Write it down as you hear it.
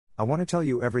I want to tell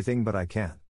you everything, but I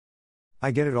can't. I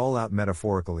get it all out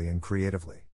metaphorically and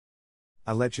creatively.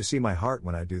 I let you see my heart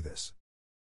when I do this.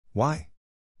 Why?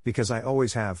 Because I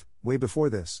always have, way before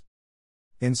this.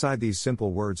 Inside these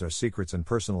simple words are secrets and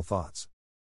personal thoughts.